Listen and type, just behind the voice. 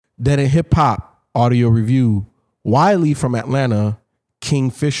Then in hip hop audio review, Wiley from Atlanta,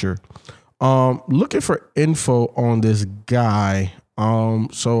 Kingfisher. Looking for info on this guy.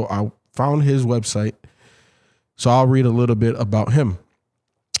 So I found his website. So I'll read a little bit about him.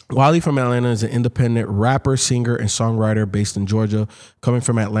 Wiley from Atlanta is an independent rapper, singer, and songwriter based in Georgia, coming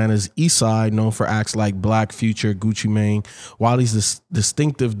from Atlanta's east side, known for acts like Black, Future, Gucci Mane. Wiley's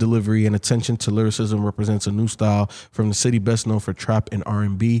distinctive delivery and attention to lyricism represents a new style from the city best known for trap and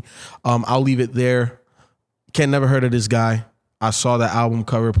R&B. I'll leave it there. Ken, never heard of this guy. I saw the album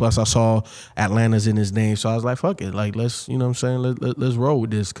cover, plus I saw Atlanta's in his name, so I was like, fuck it. Like, let's, you know what I'm saying? Let's roll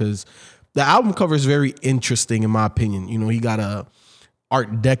with this, because the album cover is very interesting in my opinion. You know, he got a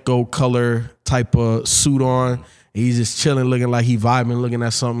Art Deco color type of suit on. He's just chilling, looking like he vibing, looking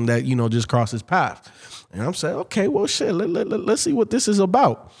at something that, you know, just crossed his path. And I'm saying, okay, well, shit, let's see what this is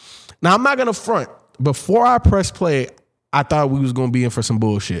about. Now, I'm not going to front. Before I press play, I thought we was going to be in for some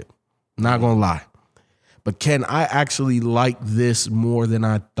bullshit. Not going to lie. But Ken, I actually like this more than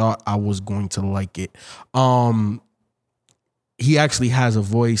I thought I was going to like it. He actually has a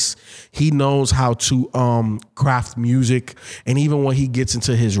voice. He knows how to craft music. And even when he gets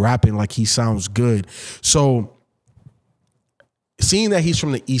into his rapping, like, he sounds good. So seeing that he's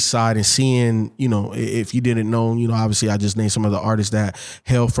from the east side and seeing, you know, if you didn't know, you know, obviously I just named some of the artists that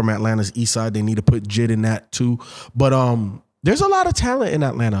hail from Atlanta's east side. They need to put JID in that too. But there's a lot of talent in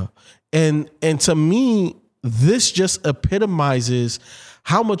Atlanta. And to me, this just epitomizes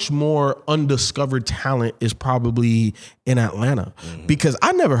how much more undiscovered talent is probably in Atlanta. Because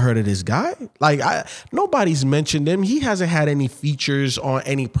I never heard of this guy. Like, nobody's mentioned him. He hasn't had any features on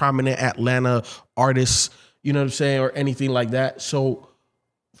any prominent Atlanta artists, you know what I'm saying, or anything like that. So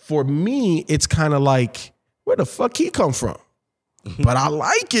for me, it's kind of like, where the fuck he come from? But I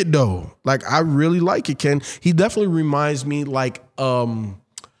like it though. Like, I really like it, Ken. He definitely reminds me like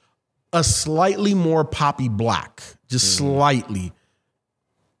a slightly more Poppy Black, just slightly.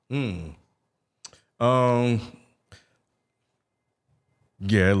 Yeah,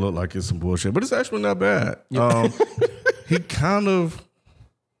 it looked like it's some bullshit, but it's actually not bad. He kind of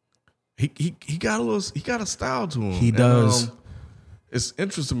he got a style to him. He does. And, it's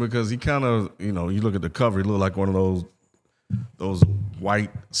interesting because he kind of, you know, you look at the cover, he looked like one of those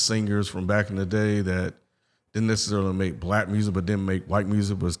white singers from back in the day that didn't necessarily make black music, but didn't make white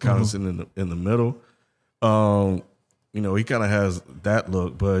music, but was kind of sitting in the middle. You know, he kind of has that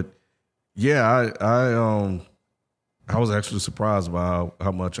look, but yeah, I was actually surprised by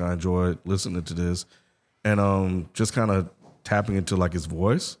how much I enjoyed listening to this, and just kind of tapping into like his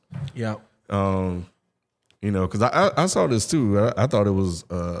voice. Yeah. You know, because I saw this too. I thought it was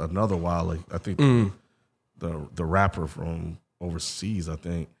another Wiley. I think the rapper from overseas. I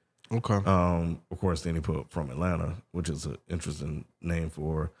think. Okay. Of course, then he put from Atlanta, which is an interesting name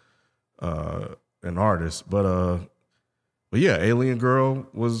for an artist, but yeah, Alien Girl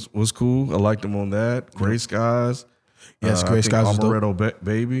was cool. I liked him on that. Gray Skies. Yes, Gray Skies was dope. Amaretto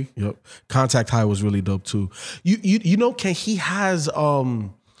Baby. Yep. Contact High was really dope too. You know, Ken, he has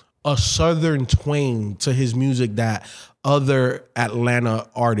a southern twang to his music that other Atlanta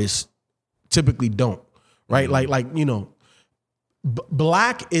artists typically don't. Right? Like you know,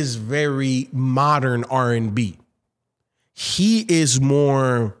 Black is very modern R&B. He is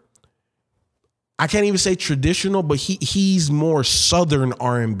more, I can't even say traditional, but he's more southern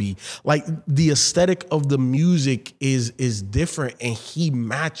R&B. Like, the aesthetic of the music is different, and he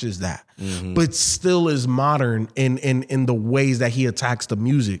matches that, but still is modern in the ways that he attacks the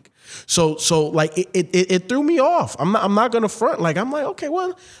music. So like it threw me off. I'm not gonna front. Like, I'm like, okay,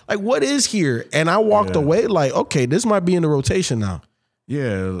 well, like, what is here? And I walked away like, okay, this might be in the rotation now.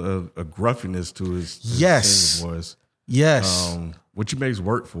 Yeah, a gruffiness to his singing voice. Yes. Which makes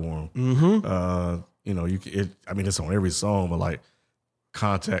work for him. You know, it's on every song, but like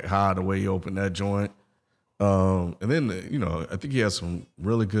Contact High, the way you open that joint. And then, you know, I think he has some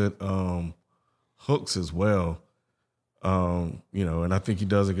really good hooks as well. You know, and I think he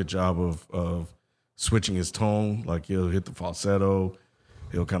does a good job of switching his tone. Like, he'll hit the falsetto,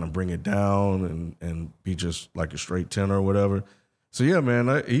 he'll kind of bring it down and be just like a straight tenor or whatever. So yeah,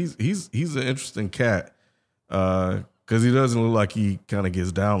 man, he's an interesting cat. Because he doesn't look like he kind of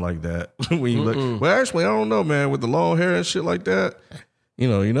gets down like that when you look. Well, actually, I don't know, man. With the long hair and shit like that, you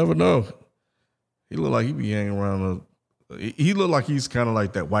know, you never know. He look like he be hanging around. He look like he's kind of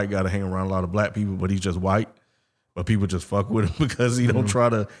like that white guy to hang around a lot of black people, but he's just white. But people just fuck with him because he don't try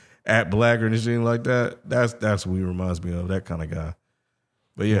to act black or anything like that. That's what he reminds me of, that kind of guy.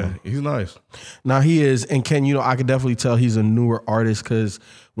 But yeah, he's nice. Now he is, and Ken, you know, I could definitely tell he's a newer artist because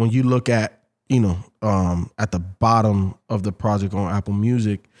when you look at, at the bottom of the project on Apple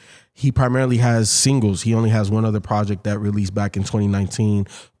Music, he primarily has singles. He only has one other project that released back in 2019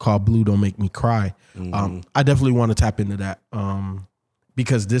 called Blue Don't Make Me Cry. I definitely want to tap into that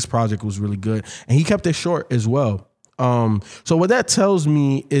because this project was really good. And he kept it short as well. So what that tells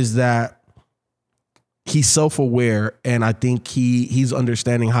me is that he's self-aware, and I think he's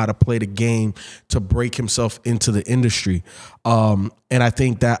understanding how to play the game to break himself into the industry. And I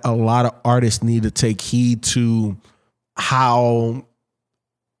think that a lot of artists need to take heed to how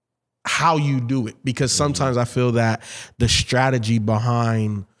you do it, because sometimes I feel that the strategy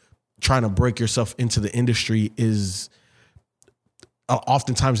behind trying to break yourself into the industry is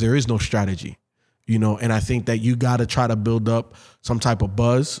oftentimes there is no strategy. And I think that you got to try to build up some type of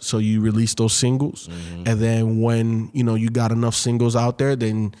buzz. So you release those singles. And then when, you got enough singles out there,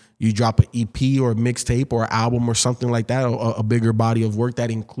 then you drop an EP or a mixtape or an album or something like that, or a bigger body of work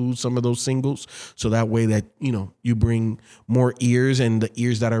that includes some of those singles. So that way that, you bring more ears, and the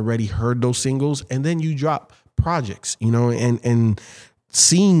ears that already heard those singles, and then you drop projects, and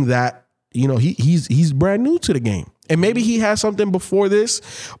seeing that, he's brand new to the game. And maybe he has something before this,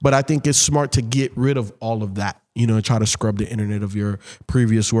 but I think it's smart to get rid of all of that, and try to scrub the internet of your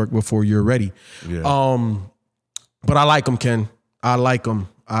previous work before you're ready. Yeah. But I like him, Ken. I like him.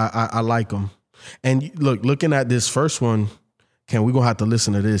 I like him. And looking at this first one, Ken, we're gonna have to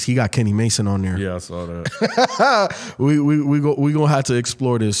listen to this. He got Kenny Mason on there. Yeah, I saw that. we gonna have to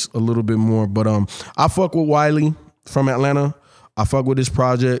explore this a little bit more. But I fuck with Wiley from Atlanta. I fuck with this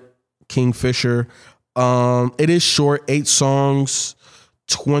project, Kingfisher. It is short, 8 songs,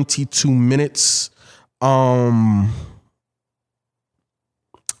 22 minutes. I'm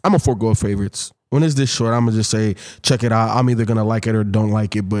a forego favorites. When it's this short, I'm gonna just say check it out. I'm either gonna like it or don't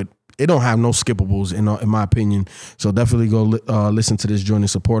like it, but it don't have no skippables in my opinion. So definitely go listen to this joint and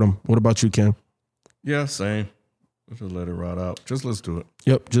support them. What about you, Ken? Yeah, same. Just let it ride out. Just listen to it.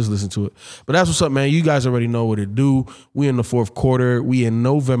 Yep, just listen to it. But that's what's up, man. You guys already know what it do. We in the fourth quarter. We in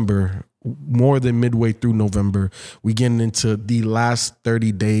November. More than midway through November. We getting into the last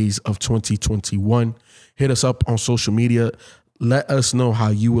 30 days of 2021. Hit us up on social media. Let us know how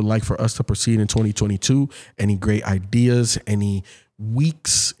you would like for us to proceed in 2022. Any great ideas, any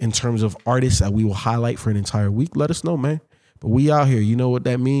weeks in terms of artists that we will highlight for an entire week. Let us know, man. But we out here. You know what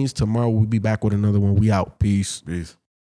that means. Tomorrow we'll be back with another one. We out. Peace. Peace.